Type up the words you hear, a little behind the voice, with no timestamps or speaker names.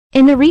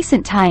In the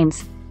recent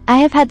times, I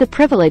have had the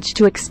privilege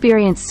to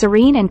experience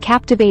serene and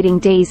captivating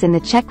days in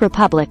the Czech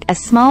Republic, a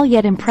small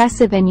yet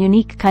impressive and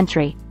unique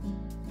country.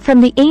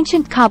 From the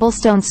ancient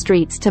cobblestone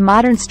streets to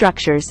modern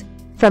structures,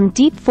 from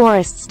deep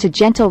forests to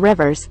gentle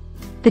rivers,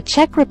 the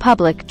Czech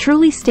Republic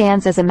truly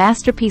stands as a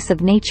masterpiece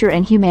of nature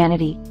and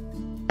humanity.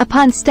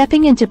 Upon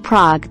stepping into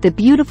Prague, the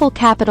beautiful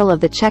capital of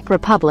the Czech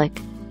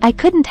Republic, I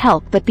couldn't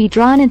help but be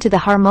drawn into the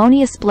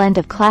harmonious blend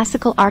of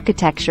classical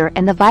architecture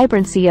and the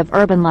vibrancy of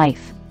urban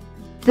life.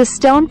 The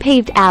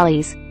stone-paved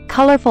alleys,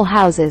 colorful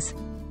houses,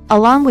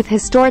 along with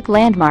historic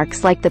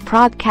landmarks like the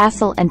Prague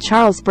Castle and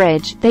Charles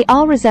Bridge, they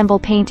all resemble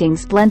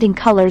paintings blending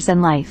colors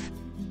and life.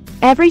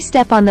 Every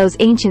step on those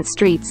ancient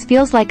streets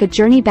feels like a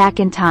journey back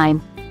in time,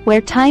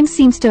 where time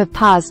seems to have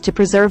paused to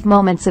preserve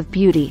moments of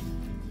beauty.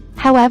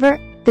 However,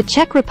 the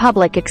Czech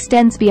Republic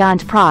extends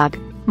beyond Prague,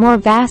 more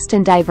vast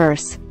and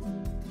diverse.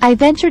 I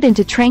ventured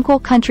into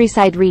tranquil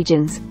countryside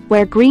regions,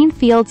 where green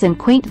fields and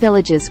quaint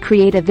villages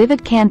create a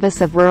vivid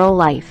canvas of rural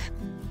life.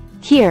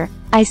 Here,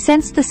 I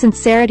sensed the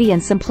sincerity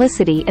and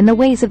simplicity in the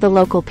ways of the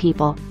local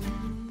people.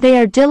 They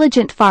are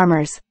diligent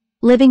farmers,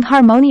 living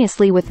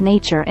harmoniously with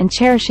nature and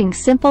cherishing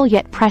simple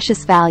yet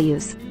precious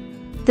values.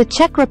 The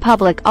Czech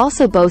Republic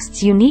also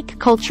boasts unique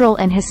cultural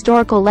and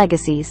historical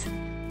legacies.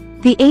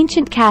 The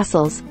ancient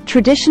castles,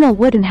 traditional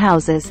wooden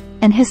houses,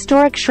 and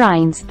historic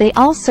shrines, they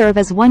all serve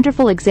as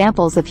wonderful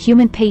examples of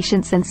human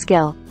patience and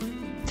skill.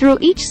 Through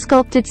each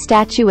sculpted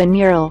statue and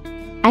mural,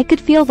 I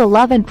could feel the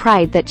love and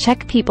pride that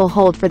Czech people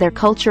hold for their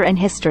culture and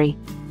history.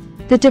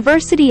 The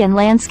diversity in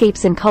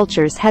landscapes and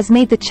cultures has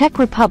made the Czech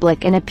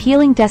Republic an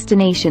appealing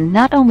destination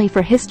not only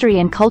for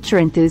history and culture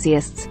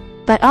enthusiasts,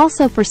 but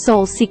also for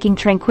souls seeking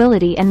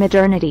tranquility and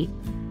modernity.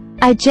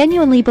 I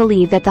genuinely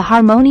believe that the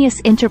harmonious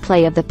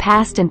interplay of the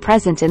past and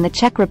present in the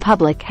Czech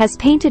Republic has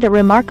painted a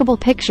remarkable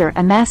picture,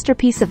 a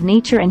masterpiece of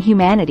nature and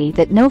humanity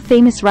that no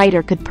famous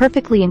writer could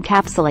perfectly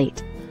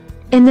encapsulate.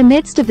 In the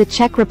midst of the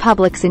Czech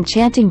Republic's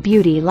enchanting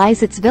beauty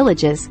lies its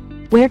villages,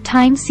 where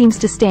time seems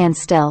to stand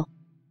still.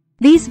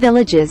 These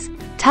villages,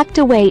 tucked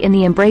away in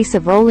the embrace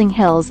of rolling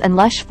hills and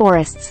lush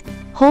forests,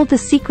 hold the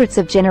secrets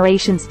of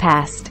generations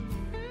past.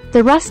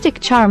 The rustic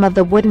charm of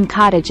the wooden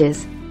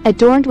cottages,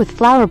 adorned with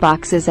flower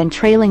boxes and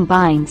trailing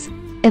vines,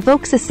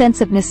 evokes a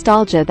sense of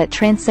nostalgia that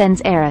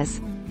transcends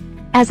eras.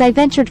 As I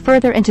ventured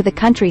further into the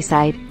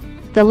countryside,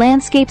 the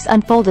landscapes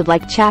unfolded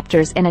like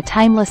chapters in a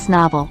timeless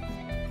novel.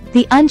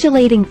 The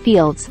undulating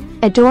fields,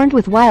 adorned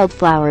with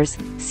wildflowers,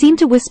 seem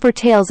to whisper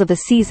tales of the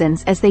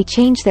seasons as they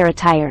change their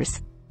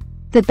attires.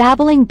 The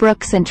babbling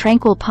brooks and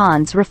tranquil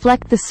ponds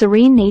reflect the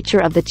serene nature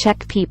of the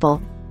Czech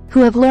people, who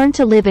have learned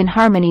to live in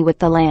harmony with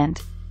the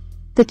land.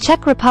 The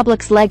Czech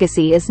Republic's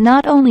legacy is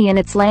not only in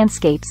its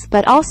landscapes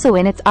but also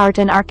in its art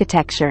and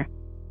architecture.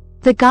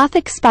 The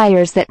Gothic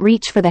spires that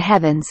reach for the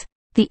heavens,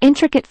 the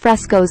intricate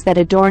frescoes that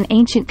adorn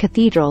ancient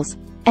cathedrals,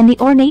 and the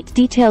ornate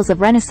details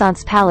of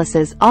Renaissance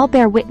palaces all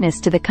bear witness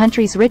to the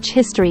country's rich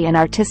history and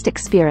artistic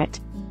spirit.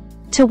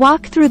 To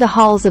walk through the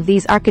halls of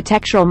these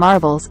architectural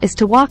marvels is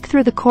to walk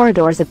through the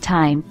corridors of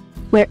time,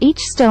 where each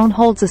stone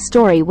holds a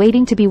story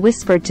waiting to be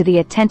whispered to the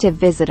attentive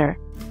visitor.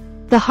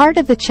 The heart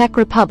of the Czech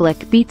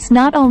Republic beats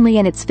not only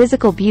in its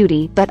physical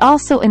beauty but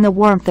also in the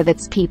warmth of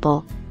its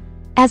people.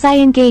 As I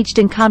engaged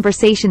in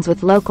conversations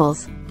with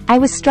locals, I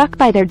was struck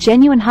by their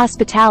genuine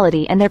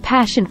hospitality and their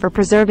passion for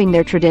preserving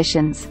their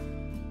traditions.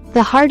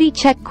 The hearty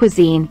Czech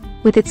cuisine,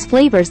 with its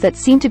flavors that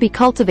seem to be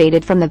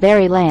cultivated from the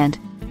very land,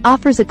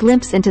 offers a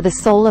glimpse into the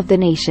soul of the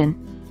nation.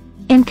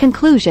 In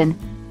conclusion,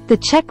 the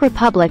Czech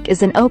Republic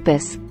is an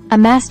opus, a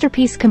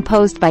masterpiece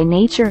composed by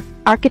nature,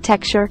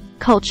 architecture,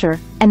 culture,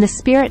 and the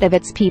spirit of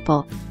its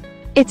people.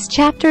 Its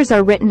chapters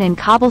are written in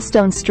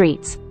cobblestone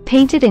streets,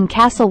 painted in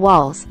castle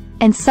walls,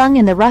 and sung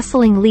in the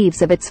rustling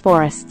leaves of its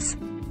forests.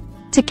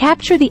 To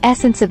capture the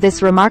essence of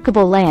this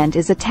remarkable land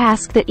is a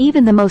task that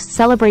even the most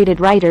celebrated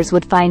writers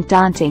would find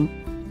daunting,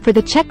 for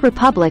the Czech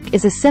Republic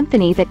is a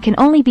symphony that can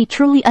only be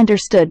truly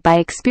understood by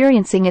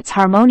experiencing its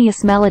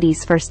harmonious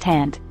melodies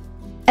firsthand.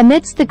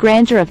 Amidst the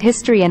grandeur of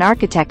history and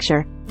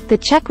architecture, the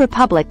Czech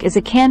Republic is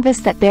a canvas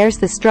that bears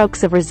the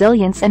strokes of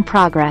resilience and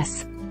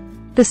progress.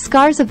 The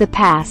scars of the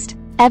past,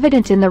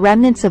 evident in the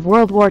remnants of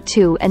World War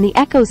II and the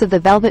echoes of the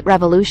Velvet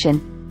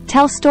Revolution,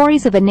 tell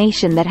stories of a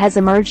nation that has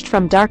emerged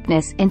from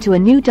darkness into a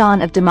new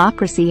dawn of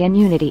democracy and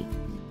unity.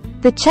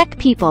 The Czech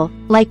people,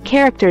 like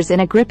characters in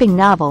a gripping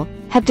novel,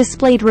 have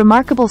displayed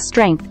remarkable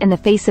strength in the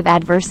face of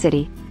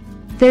adversity.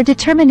 Their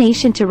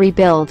determination to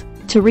rebuild,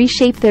 to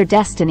reshape their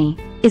destiny,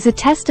 is a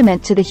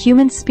testament to the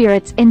human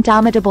spirit's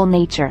indomitable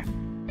nature.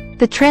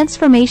 The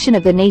transformation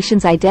of the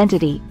nation's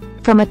identity,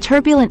 from a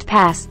turbulent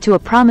past to a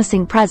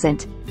promising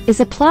present,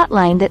 is a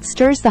plotline that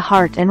stirs the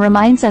heart and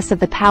reminds us of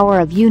the power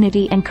of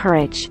unity and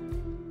courage.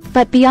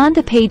 But beyond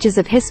the pages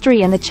of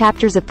history and the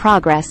chapters of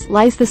progress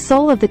lies the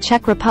soul of the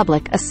Czech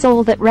Republic, a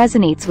soul that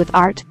resonates with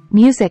art,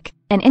 music,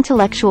 and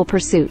intellectual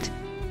pursuit.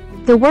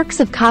 The works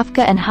of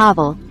Kafka and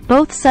Havel,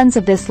 both sons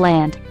of this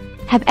land,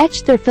 have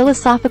etched their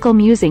philosophical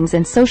musings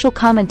and social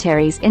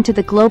commentaries into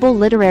the global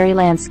literary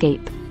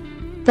landscape.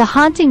 The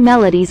haunting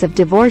melodies of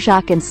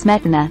Dvorak and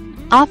Smetana,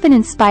 often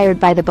inspired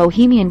by the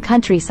Bohemian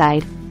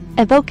countryside,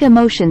 evoke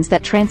emotions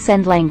that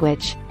transcend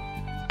language.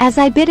 As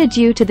I bid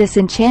adieu to this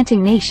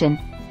enchanting nation,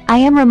 I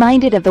am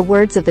reminded of the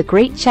words of the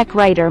great Czech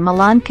writer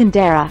Milan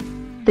Kundera: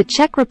 "The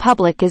Czech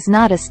Republic is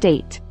not a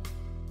state.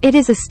 It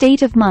is a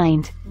state of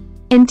mind."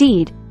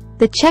 Indeed,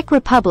 the Czech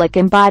Republic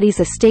embodies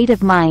a state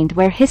of mind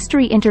where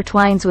history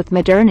intertwines with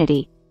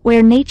modernity,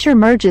 where nature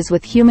merges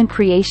with human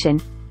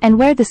creation, and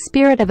where the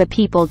spirit of a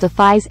people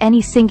defies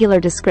any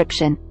singular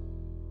description.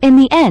 In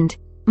the end,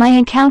 my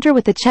encounter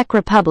with the Czech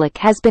Republic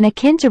has been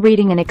akin to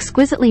reading an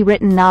exquisitely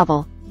written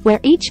novel, where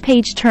each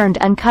page turned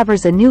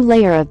uncovers a new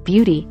layer of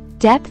beauty,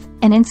 depth,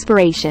 and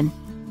inspiration.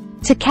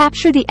 To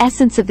capture the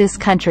essence of this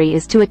country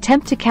is to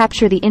attempt to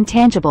capture the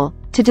intangible,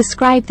 to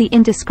describe the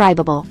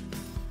indescribable.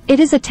 It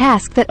is a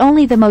task that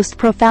only the most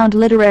profound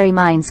literary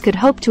minds could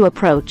hope to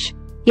approach,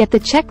 yet the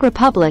Czech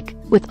Republic,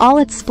 with all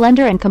its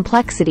splendor and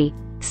complexity,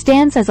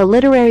 stands as a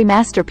literary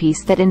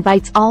masterpiece that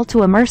invites all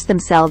to immerse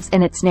themselves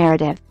in its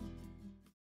narrative.